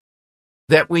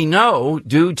that we know,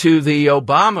 due to the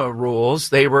Obama rules,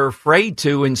 they were afraid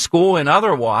to, in school and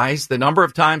otherwise, the number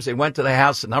of times they went to the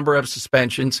house, the number of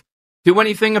suspensions, do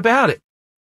anything about it.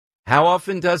 How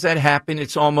often does that happen?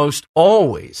 It's almost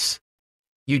always.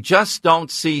 You just don't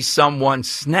see someone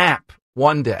snap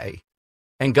one day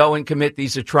and go and commit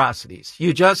these atrocities.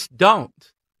 You just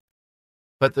don't.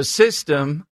 But the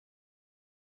system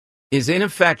is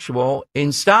ineffectual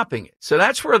in stopping it. So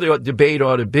that's where the debate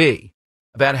ought to be,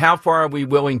 about how far are we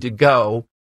willing to go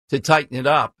to tighten it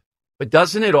up. But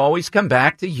doesn't it always come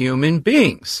back to human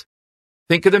beings?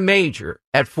 Think of the major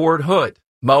at Fort Hood,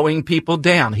 mowing people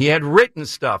down. He had written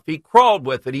stuff. He crawled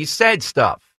with it. He said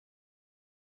stuff.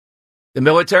 The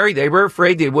military, they were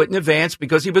afraid they wouldn't advance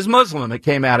because he was Muslim. It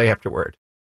came out afterward.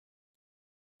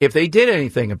 if they did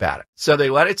anything about it. So they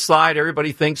let it slide.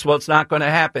 Everybody thinks, well, it's not going to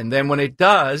happen. Then when it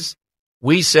does,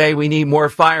 we say we need more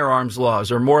firearms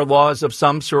laws or more laws of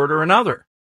some sort or another.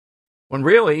 When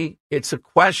really it's a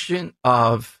question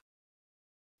of,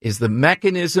 is the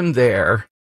mechanism there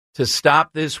to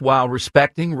stop this while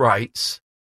respecting rights?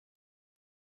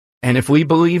 And if we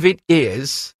believe it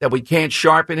is, that we can't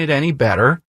sharpen it any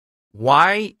better,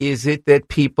 why is it that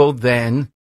people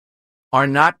then are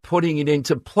not putting it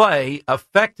into play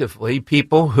effectively,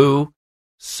 people who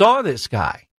saw this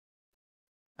guy?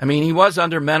 I mean, he was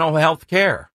under mental health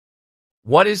care.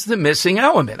 What is the missing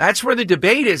element? That's where the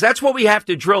debate is. That's what we have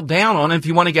to drill down on if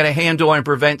you want to get a handle and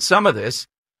prevent some of this,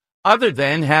 other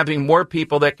than having more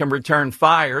people that can return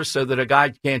fire so that a guy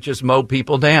can't just mow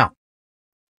people down.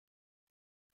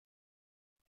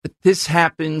 But this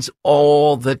happens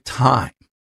all the time.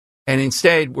 And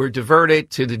instead, we're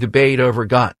diverted to the debate over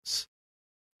guns.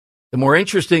 The more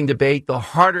interesting debate, the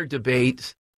harder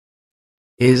debate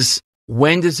is,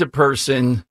 when does a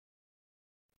person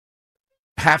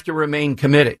have to remain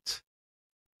committed?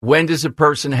 When does a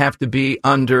person have to be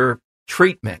under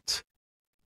treatment?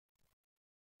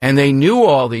 And they knew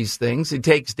all these things. It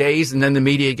takes days, and then the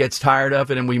media gets tired of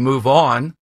it, and we move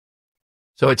on.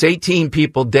 So it's 18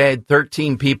 people dead,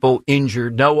 13 people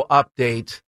injured, no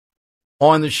update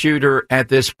on the shooter at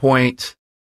this point.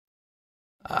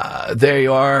 They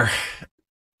are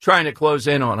trying to close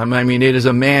in on him. I mean, it is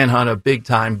a manhunt of big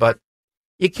time, but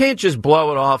you can't just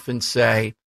blow it off and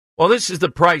say, well, this is the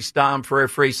price, Dom, for a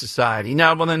free society.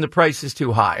 No, well, then the price is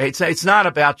too high. It's not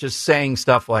about just saying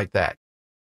stuff like that.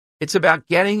 It's about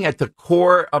getting at the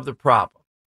core of the problem.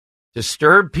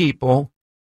 Disturbed people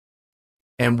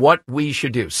and what we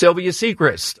should do. Sylvia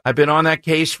Seacrest, I've been on that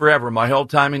case forever, my whole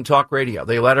time in talk radio.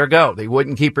 They let her go. They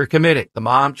wouldn't keep her committed. The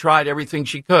mom tried everything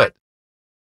she could.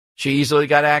 She easily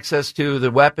got access to the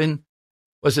weapon.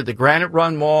 Was it the Granite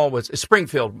Run Mall? Was it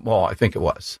Springfield Mall? I think it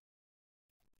was.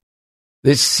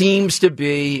 This seems to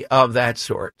be of that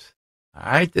sort.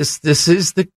 All right. This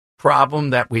is the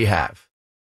problem that we have.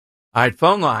 All right.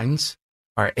 Phone lines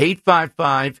are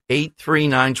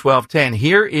 855-839-1210.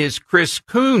 Here is Chris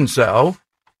Coons, though.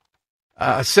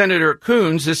 Senator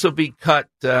Coons, this will be cut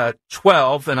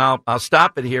 12, and I'll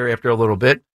stop it here after a little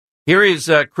bit. Here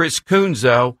is Chris Coons,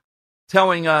 though,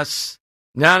 telling us,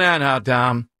 no,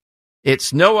 Dom.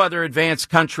 It's no other advanced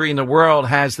country in the world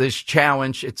has this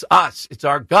challenge. It's us. It's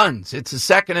our guns. It's the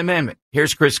Second Amendment.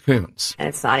 Here's Chris Coons. And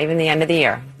it's not even the end of the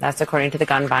year. That's according to the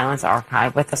Gun Violence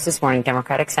Archive. With us this morning,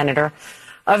 Democratic Senator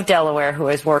of Delaware, who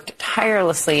has worked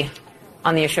tirelessly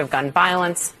on the issue of gun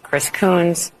violence, Chris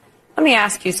Coons. Let me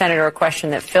ask you, Senator, a question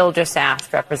that Phil just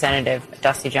asked Representative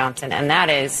Dusty Johnson, and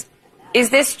that is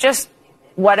this just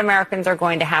what Americans are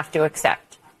going to have to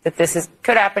accept, that this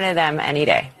could happen to them any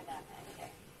day?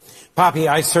 Poppy,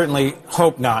 I certainly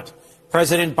hope not.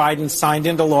 President Biden signed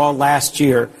into law last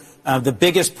year the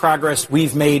biggest progress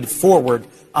we've made forward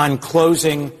on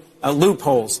closing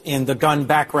loopholes in the gun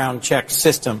background check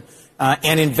system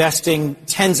and investing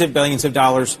tens of billions of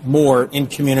dollars more in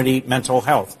community mental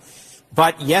health.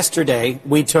 But yesterday,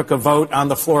 we took a vote on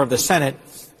the floor of the Senate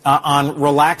on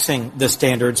relaxing the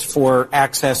standards for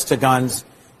access to guns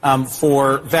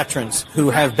for veterans who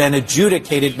have been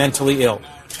adjudicated mentally ill.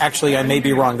 Actually, I may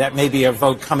be wrong. That may be a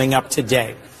vote coming up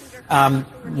today.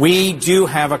 We do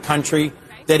have a country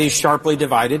that is sharply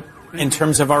divided in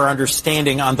terms of our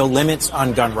understanding on the limits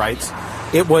on gun rights.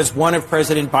 It was one of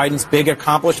President Biden's big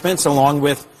accomplishments, along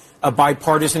with a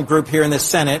bipartisan group here in the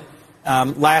Senate,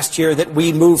 last year, that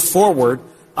we moved forward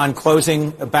on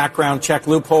closing background check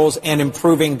loopholes and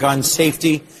improving gun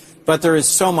safety. But there is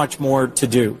so much more to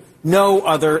do. No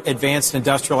other advanced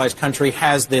industrialized country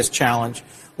has this challenge,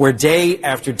 where day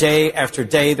after day after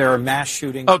day there are mass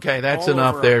shootings. Okay, that's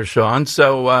enough there, Sean.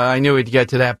 So I knew we'd get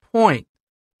to that point.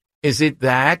 Is it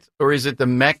that, or is it the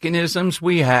mechanisms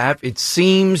we have? It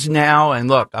seems now, and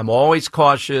look, I'm always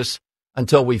cautious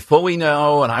until we fully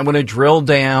know, and I want to drill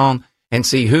down and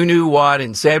see who knew what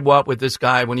and said what with this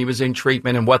guy when he was in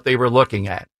treatment and what they were looking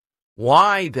at.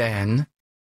 Why, then,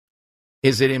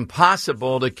 is it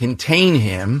impossible to contain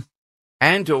him?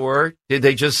 And or did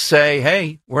they just say,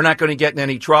 hey, we're not going to get in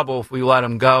any trouble if we let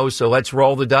him go, so let's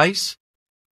roll the dice?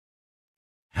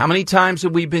 How many times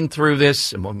have we been through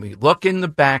this? And when we look in the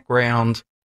background,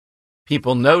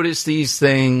 people notice these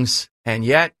things, and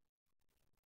yet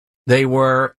they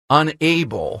were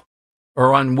unable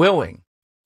or unwilling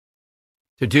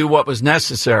to do what was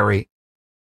necessary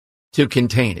to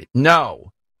contain it.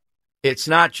 No, it's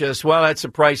not just, well, that's the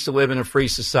price to live in a free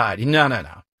society. No.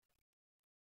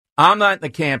 I'm not in the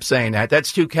camp saying that.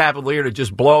 That's too cavalier to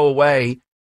just blow away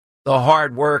the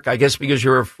hard work, I guess because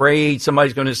you're afraid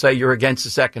somebody's going to say you're against the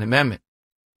Second Amendment.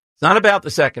 It's not about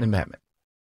the Second Amendment.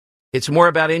 It's more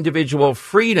about individual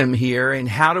freedom here, and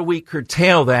how do we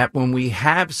curtail that when we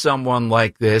have someone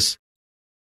like this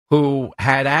who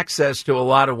had access to a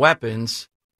lot of weapons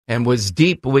and was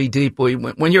deeply,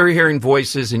 when you're hearing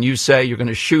voices and you say you're going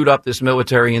to shoot up this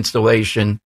military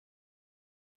installation,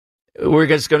 we're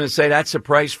just going to say that's the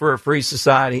price for a free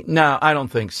society? No, I don't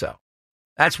think so.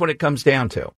 That's what it comes down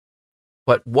to.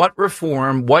 But what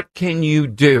reform, what can you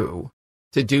do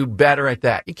to do better at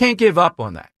that? You can't give up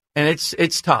on that. And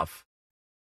it's tough.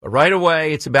 But right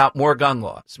away, it's about more gun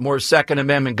laws, more Second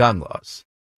Amendment gun laws.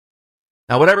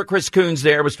 Now, whatever Chris Coons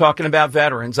there was talking about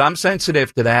veterans, I'm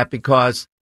sensitive to that because,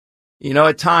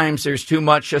 at times there's too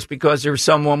much just because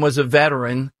someone was a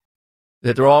veteran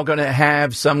that they're all going to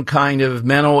have some kind of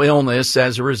mental illness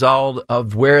as a result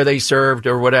of where they served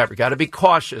or whatever. Got to be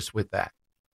cautious with that.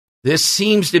 This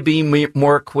seems to be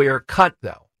more clear cut,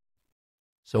 though.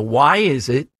 So why is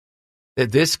it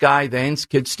that this guy then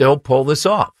could still pull this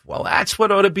off? Well, that's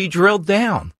what ought to be drilled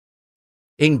down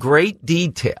in great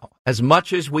detail, as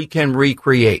much as we can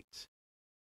recreate.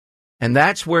 And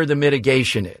that's where the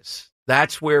mitigation is.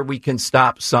 That's where we can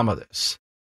stop some of this.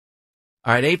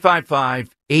 All right,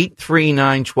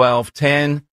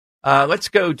 855-839-1210. Let's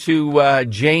go to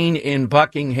Jane in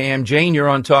Buckingham. Jane, you're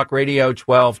on Talk Radio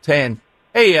 1210.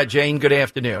 Hey, Jane, good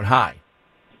afternoon. Hi.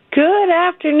 Good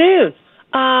afternoon.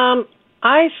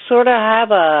 I sort of have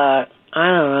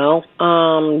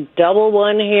double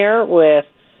one here with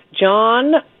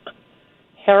John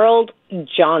Harold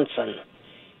Johnson.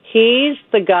 He's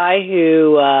the guy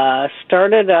who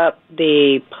started up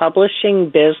the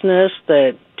publishing business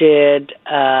that did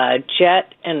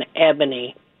Jet and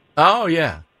Ebony. Oh,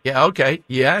 yeah. Yeah, okay.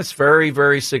 Yes, very,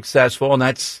 very successful. And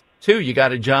that's two. You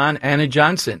got a John and a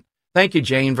Johnson. Thank you,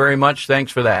 Jane, very much.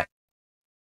 Thanks for that.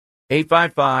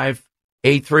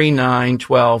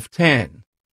 855-839-1210.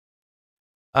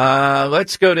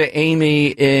 Let's go to Amy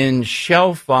in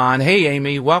Chalfont. Hey,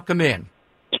 Amy, welcome in.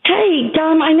 Hey,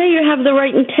 Dom, I know you have the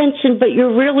right intention, but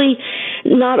you're really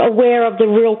not aware of the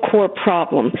real core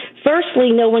problem.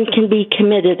 Firstly, no one can be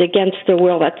committed against their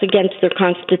will. That's against their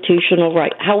constitutional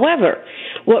right. However,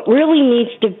 what really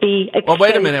needs to be exposed... Well,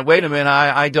 wait a minute.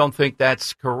 I don't think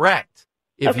that's correct.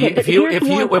 If you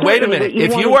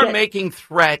are making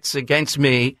threats against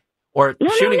me or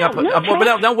shooting up...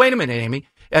 No, wait a minute, Amy.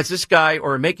 As this guy,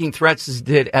 or making threats as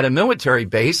did at a military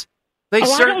base, they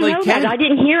certainly can. I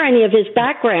didn't hear any of his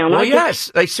background. Well,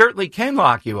 yes, they certainly can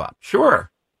lock you up.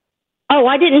 Sure. Oh,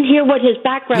 I didn't hear what his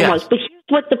background was. But here's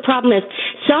what the problem is.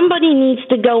 Somebody needs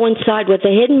to go inside with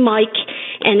a hidden mic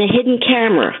and a hidden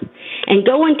camera and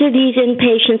go into these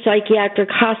inpatient psychiatric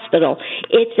hospital.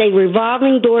 It's a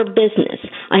revolving door business.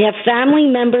 I have family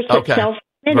members that self-admitted.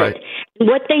 Right.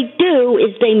 What they do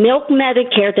is they milk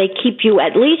Medicare. They keep you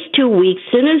at least 2 weeks.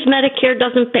 As soon as Medicare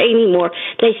doesn't pay anymore,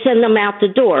 they send them out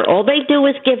the door. All they do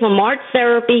is give them art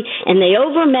therapy, and they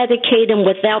over-medicate them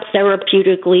without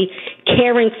therapeutically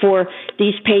caring for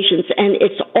these patients. And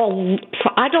it's all,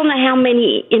 I don't know how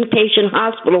many inpatient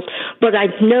hospitals, but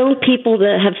I've known people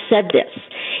that have said this.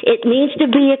 It needs to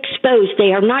be exposed.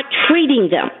 They are not treating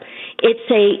them. It's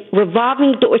a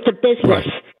revolving door. It's a business.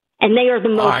 Right. And they are the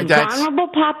most vulnerable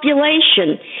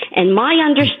population. And my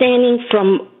understanding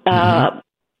from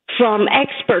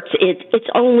experts, it's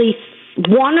only 1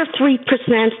 or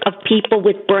 3% of people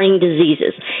with brain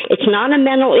diseases. It's not a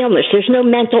mental illness. There's no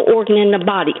mental organ in the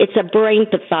body. It's a brain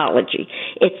pathology.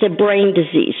 It's a brain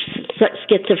disease,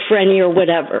 schizophrenia or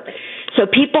whatever. So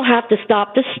people have to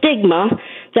stop the stigma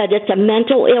that it's a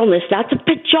mental illness. That's a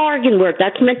big jargon word.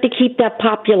 That's meant to keep that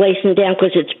population down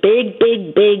because it's big,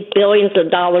 big, big billions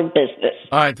of dollar business.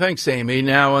 All right. Thanks, Amy.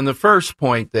 Now, on the first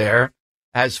point there,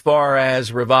 as far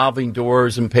as revolving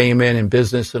doors and payment and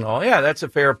business and all, yeah, that's a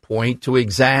fair point to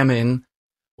examine.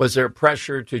 Was there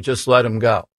pressure to just let them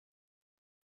go?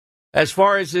 As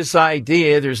far as this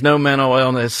idea, there's no mental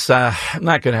illness. I'm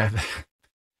not going to.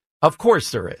 Of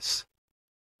course there is.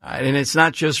 And it's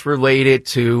not just related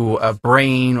to a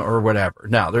brain or whatever.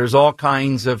 No, there's all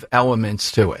kinds of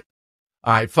elements to it.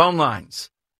 All right, phone lines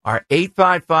are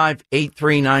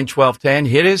 855-839-1210.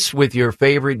 Hit us with your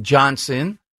favorite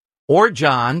Johnson or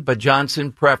John, but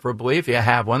Johnson preferably if you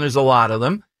have one. There's a lot of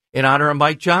them in honor of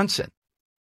Mike Johnson.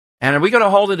 And are we going to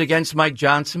hold it against Mike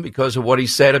Johnson because of what he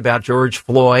said about George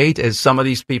Floyd, as some of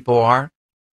these people are?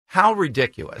 How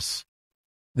ridiculous.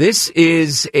 This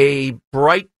is a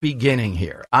bright beginning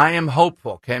here. I am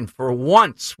hopeful, Ken, for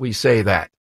once we say that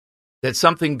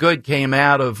something good came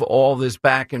out of all this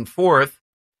back and forth.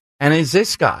 And is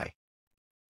this guy?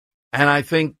 And I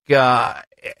think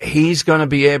he's going to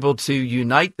be able to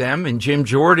unite them, and Jim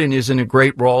Jordan is in a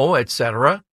great role,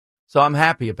 etc. So I'm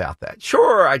happy about that.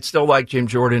 Sure, I'd still like Jim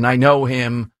Jordan. I know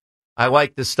him. I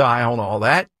like the style and all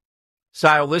that.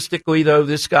 Stylistically, though,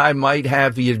 this guy might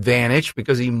have the advantage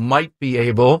because he might be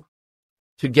able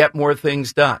to get more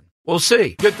things done. We'll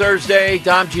see. Good Thursday.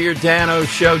 Dom Giordano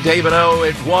Show. David O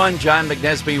at 1. John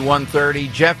McNesby,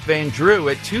 1:30. Jeff Van Drew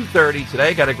at 2:30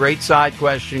 today. Got a great side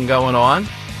question going on.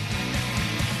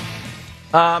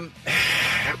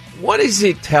 What does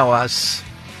it tell us?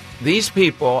 These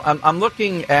people, I'm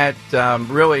looking at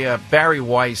really Barry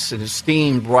Weiss, an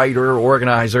esteemed writer,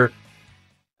 organizer,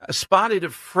 spotted a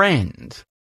friend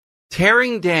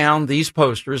tearing down these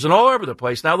posters and all over the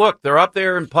place. Now, look, they're up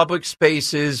there in public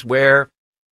spaces where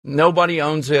nobody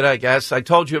owns it, I guess. I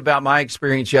told you about my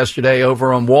experience yesterday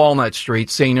over on Walnut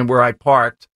Street, seeing them where I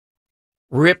parked,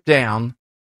 ripped down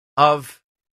of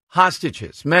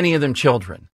hostages, many of them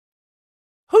children.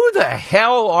 Who the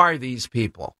hell are these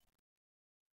people?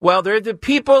 Well, they're the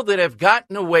people that have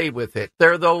gotten away with it.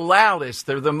 They're the loudest.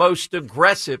 They're the most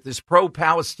aggressive, this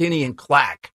pro-Palestinian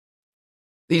claque.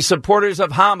 These supporters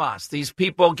of Hamas, these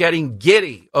people getting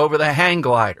giddy over the hang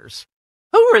gliders.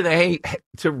 Who are they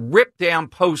to rip down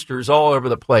posters all over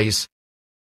the place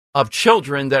of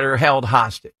children that are held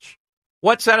hostage?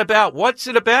 What's that about? What's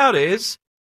it about is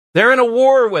they're in a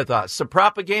war with us, a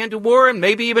propaganda war and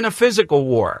maybe even a physical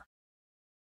war.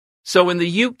 So in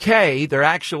the UK,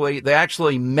 they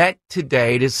actually met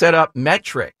today to set up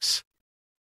metrics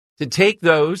to take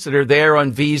those that are there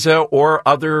on visa or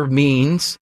other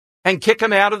means and kick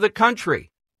them out of the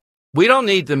country. We don't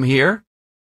need them here.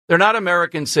 They're not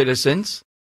American citizens.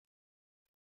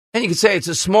 And you can say it's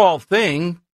a small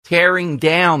thing, tearing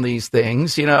down these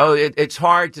things. You know, it's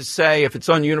hard to say if it's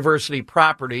on university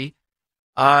property.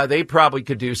 They probably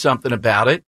could do something about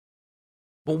it.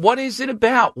 But what is it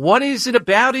about? What is it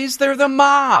about? Is they're the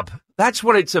mob. That's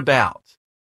what it's about.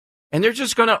 And they're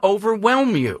just going to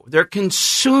overwhelm you. They're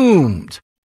consumed.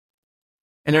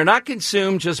 And they're not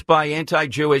consumed just by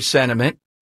anti-Jewish sentiment.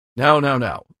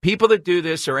 No. People that do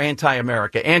this are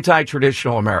anti-America,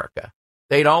 anti-traditional America.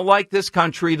 They don't like this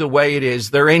country the way it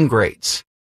is. They're ingrates.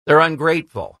 They're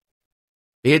ungrateful.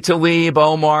 Be it Tlaib,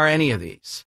 Omar, any of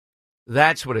these.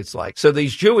 That's what it's like. So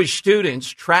these Jewish students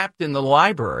trapped in the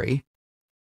library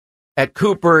at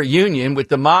Cooper Union with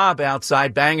the mob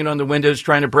outside banging on the windows,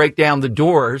 trying to break down the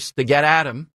doors to get at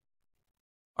them,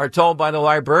 are told by the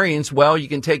librarians, well, you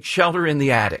can take shelter in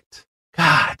the attic.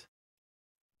 God,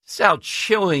 that's how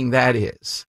chilling that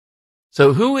is.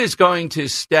 So who is going to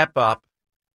step up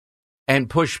and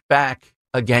push back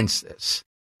against this?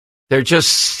 They're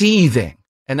just seething.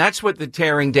 And that's what the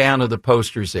tearing down of the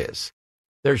posters is.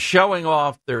 They're showing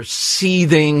off. They're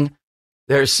seething.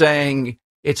 They're saying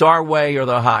it's our way or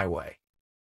the highway.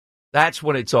 That's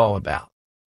what it's all about.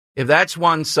 If that's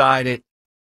one-sided,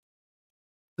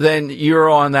 then you're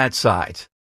on that side.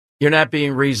 You're not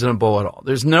being reasonable at all.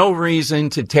 There's no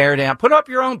reason to tear down. Put up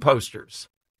your own posters.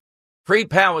 Free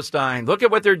Palestine. Look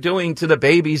at what they're doing to the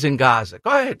babies in Gaza.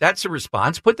 Go ahead. That's a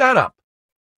response. Put that up.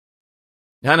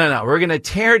 No. We're going to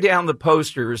tear down the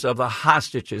posters of the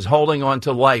hostages holding on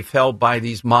to life held by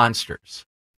these monsters.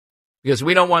 Because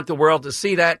we don't want the world to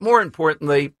see that. More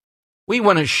importantly, we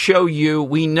want to show you,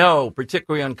 we know,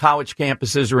 particularly on college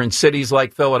campuses or in cities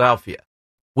like Philadelphia,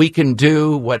 we can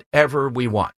do whatever we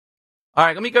want. All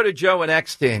right, let me go to Joe in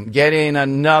Exton. Get in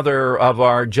another of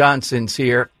our Johnsons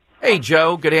here. Hey,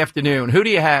 Joe, good afternoon. Who do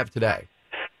you have today?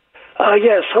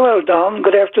 Yes, hello, Dom.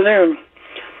 Good afternoon.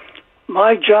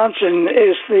 My Johnson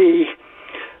is the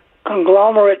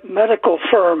conglomerate medical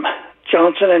firm,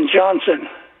 Johnson & Johnson.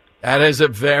 That is a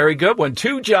very good one.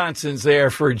 2 Johnsons there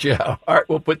for Joe. All right,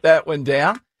 we'll put that one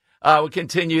down. We'll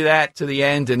continue that to the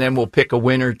end, and then we'll pick a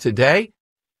winner today.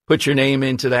 Put your name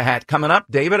into the hat. Coming up,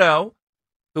 David O.,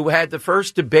 who had the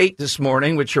first debate this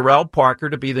morning with Sherrell Parker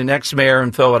to be the next mayor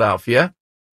in Philadelphia.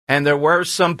 And there were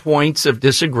some points of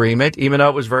disagreement, even though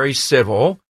it was very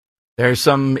civil. There's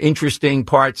some interesting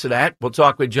parts of that. We'll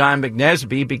talk with John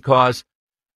McNesby because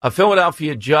a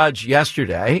Philadelphia judge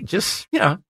yesterday just,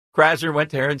 Krasner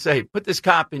went there and said, put this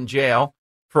cop in jail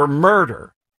for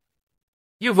murder.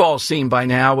 You've all seen by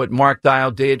now what Mark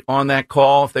Dial did on that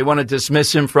call. If they want to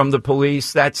dismiss him from the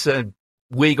police, that's a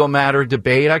legal matter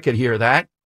debate. I could hear that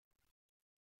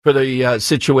for the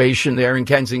situation there in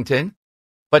Kensington.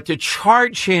 But to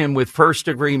charge him with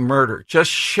first-degree murder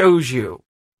just shows you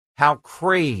how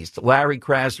crazed Larry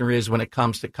Krasner is when it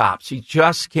comes to cops. He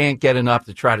just can't get enough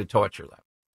to try to torture them.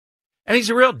 And he's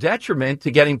a real detriment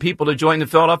to getting people to join the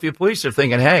Philadelphia police. They're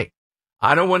thinking, hey,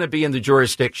 I don't want to be in the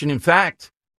jurisdiction. In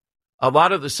fact, a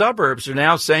lot of the suburbs are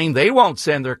now saying they won't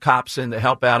send their cops in to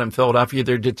help out in Philadelphia,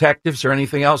 their detectives or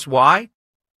anything else. Why?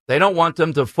 They don't want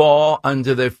them to fall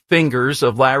under the fingers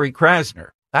of Larry Krasner.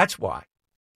 That's why.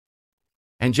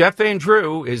 And Jeff Van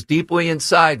Drew is deeply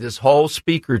inside this whole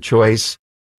speaker choice.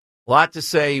 A lot to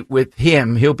say with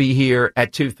him. He'll be here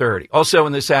at 2:30. Also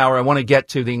in this hour, I want to get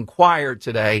to the Inquirer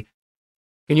today.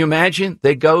 Can you imagine?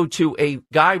 They go to a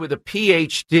guy with a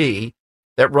PhD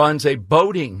that runs a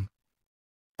boating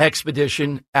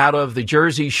expedition out of the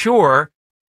Jersey Shore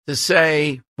to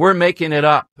say, we're making it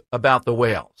up about the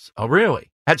whales. Oh,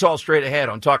 really? That's all straight ahead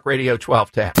on Talk Radio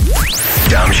 1210.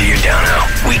 Dom Giordano,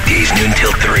 weekdays noon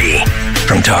till 3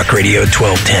 from Talk Radio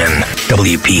 1210,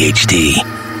 WPHT.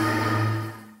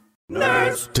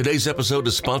 Nerds. Today's episode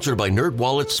is sponsored by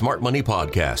NerdWallet's Smart Money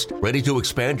Podcast. Ready to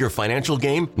expand your financial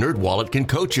game? NerdWallet can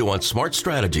coach you on smart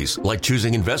strategies like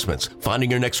choosing investments, finding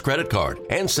your next credit card,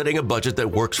 and setting a budget that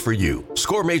works for you.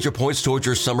 Score major points towards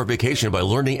your summer vacation by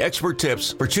learning expert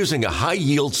tips for choosing a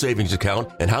high-yield savings account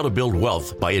and how to build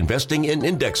wealth by investing in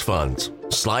index funds.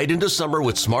 Slide into summer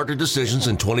with smarter decisions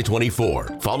in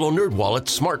 2024. Follow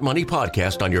NerdWallet's Smart Money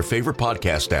Podcast on your favorite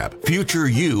podcast app. Future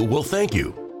you will thank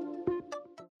you.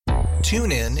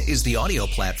 TuneIn is the audio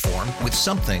platform with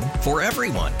something for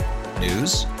everyone.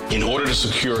 News. In order to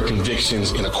secure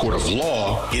convictions in a court of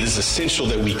law, it is essential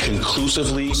that we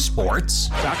conclusively. Sports.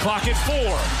 Shot clock at 4.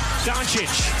 Doncic.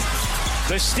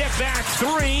 The step back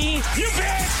 3. You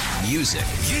bet. Music.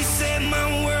 You set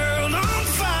my world on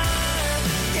fire.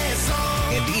 Yes,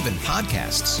 and even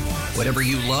podcasts. Whatever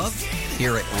you love,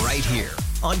 hear it right here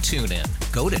on TuneIn.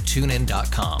 Go to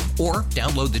TuneIn.com or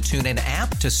download the TuneIn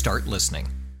app to start listening.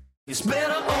 It's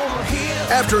better over here.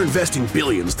 After investing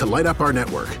billions to light up our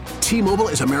network, T-Mobile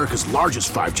is America's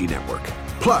largest 5G network.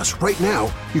 Plus, right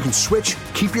now, you can switch,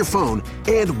 keep your phone,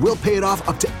 and we'll pay it off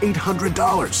up to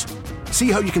 $800.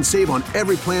 See how you can save on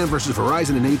every plan versus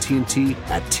Verizon and AT&T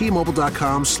at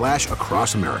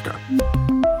T-Mobile.com/across America.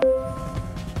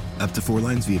 Up to 4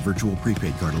 lines via virtual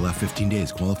prepaid card. Allow 15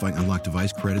 days. Qualifying unlocked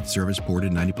device credit service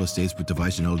ported 90+ days with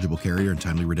device and eligible carrier and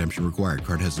timely redemption required.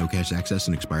 Card has no cash access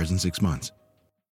and expires in 6 months.